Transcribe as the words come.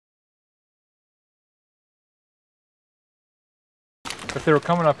If they were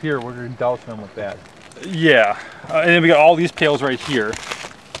coming up here, we're going to douse them with that. Yeah, and then we got all these pails right here.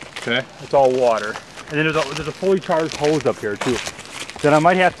 Okay. It's all water. And then there's a fully charged hose up here too. Then I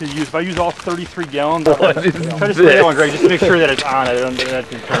might have to use, if I use all 33 gallons, try to spray one, Greg, just to make sure that it's on it and that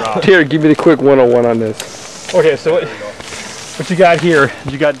can turn off. Here, give me the quick 101 on this. Okay, so what you got here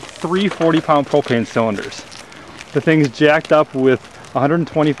is you got 3 40-pound propane cylinders. The thing's jacked up with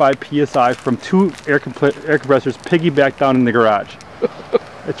 125 psi from 2 air compressors piggybacked down in the garage.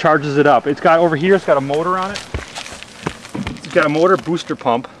 It charges it up. It's got over here, it's got a motor on it. It's got a motor booster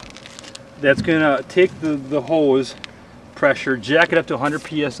pump that's gonna take the hose pressure, jack it up to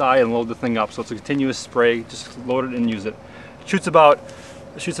 100 psi and load the thing up. So it's a continuous spray, just load it and use it. It shoots about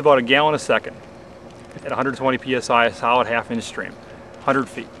a gallon a second at 120 psi, a solid half-inch stream, 100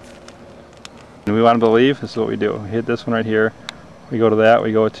 feet. And we want them to leave, this is what we do. We hit this one right here, we go to that,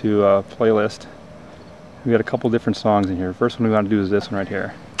 we go to playlist. We got a couple different songs in here. First one we want to do is this one right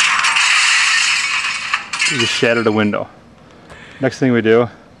here. We just shatter the window. Next thing we do.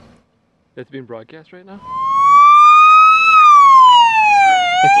 That's being broadcast right now?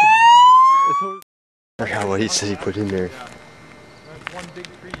 I forgot what he said he put in there.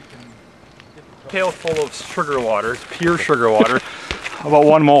 Pail full of sugar water, pure sugar water, about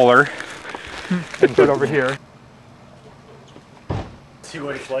 1 molar. And put it over here. See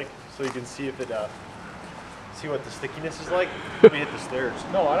what it's like, so you can see if it, see what the stickiness is like. Let me hit the stairs.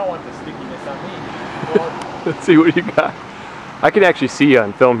 No, I don't want the stickiness on me. Let's see what you got. I can actually see you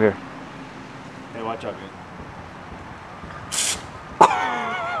on film here. Hey, watch out, man.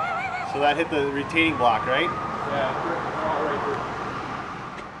 So that hit the retaining block, right? Yeah, all right here.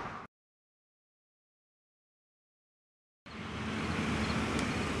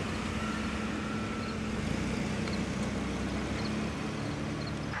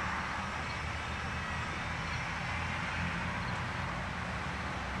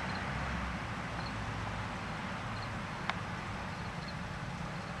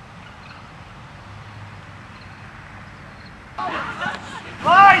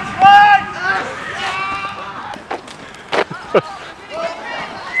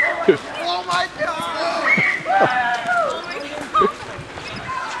 Oh my God!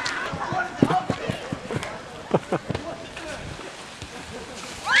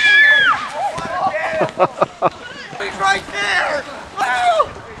 He's right there!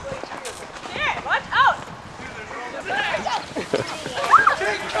 Here, watch out!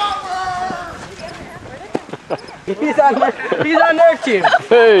 Take cover! He's on their team.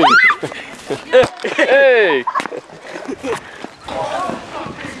 Hey! Hey!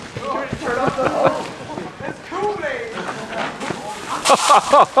 It's cooling!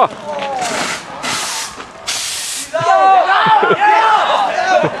 He's out!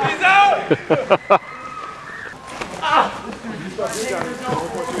 He's out!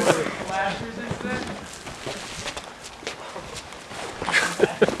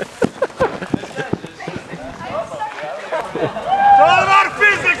 It's all about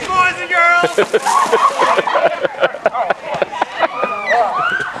physics, boys and girls!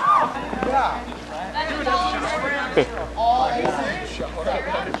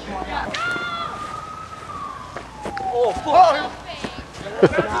 Oh, fuck!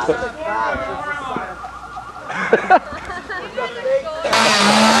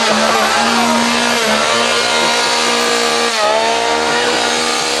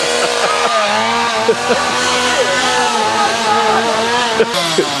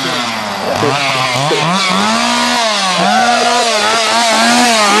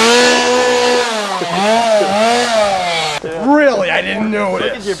 Really? I didn't know it.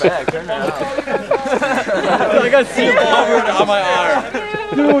 Look at your back. Turn around. I got sea covered on my arm.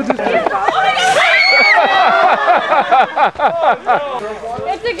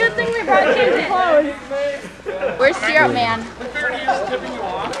 It's a good thing we brought change clothes. Where's Syrup Man?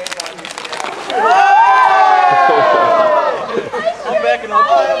 I'm backing up.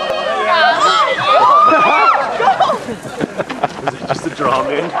 Was it just a draw,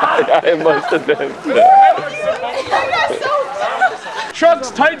 man? It must have been.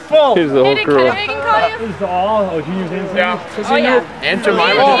 Truck's tight full. Here's the whole Did crew. Megan call you? This is all, oh, you use Instagram? Yeah. Oh yeah. And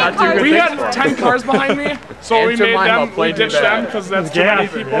Jemima did not do good We things got for 10 cars behind me, so And we Jemima made them, we played ditched too bad. them because that's too many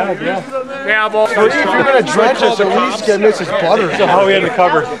people. Yeah, well, If you're gonna drench us, at least get Mrs. Butter. So how we had to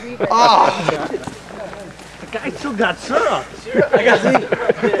cover. I still got syrup.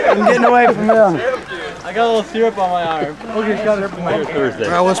 I'm getting away from him. I got a little syrup on my arm. Okay, got it from Thursday.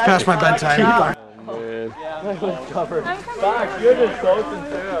 Well, let's pass my bedtime. You're just soaked in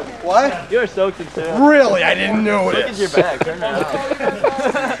syrup. What? You're soaked in syrup. Really? I didn't know it. Look at your back. Turn around.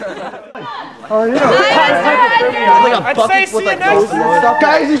 I'd say see you next time.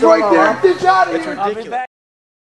 Guys, he's right there. Ditch out of here.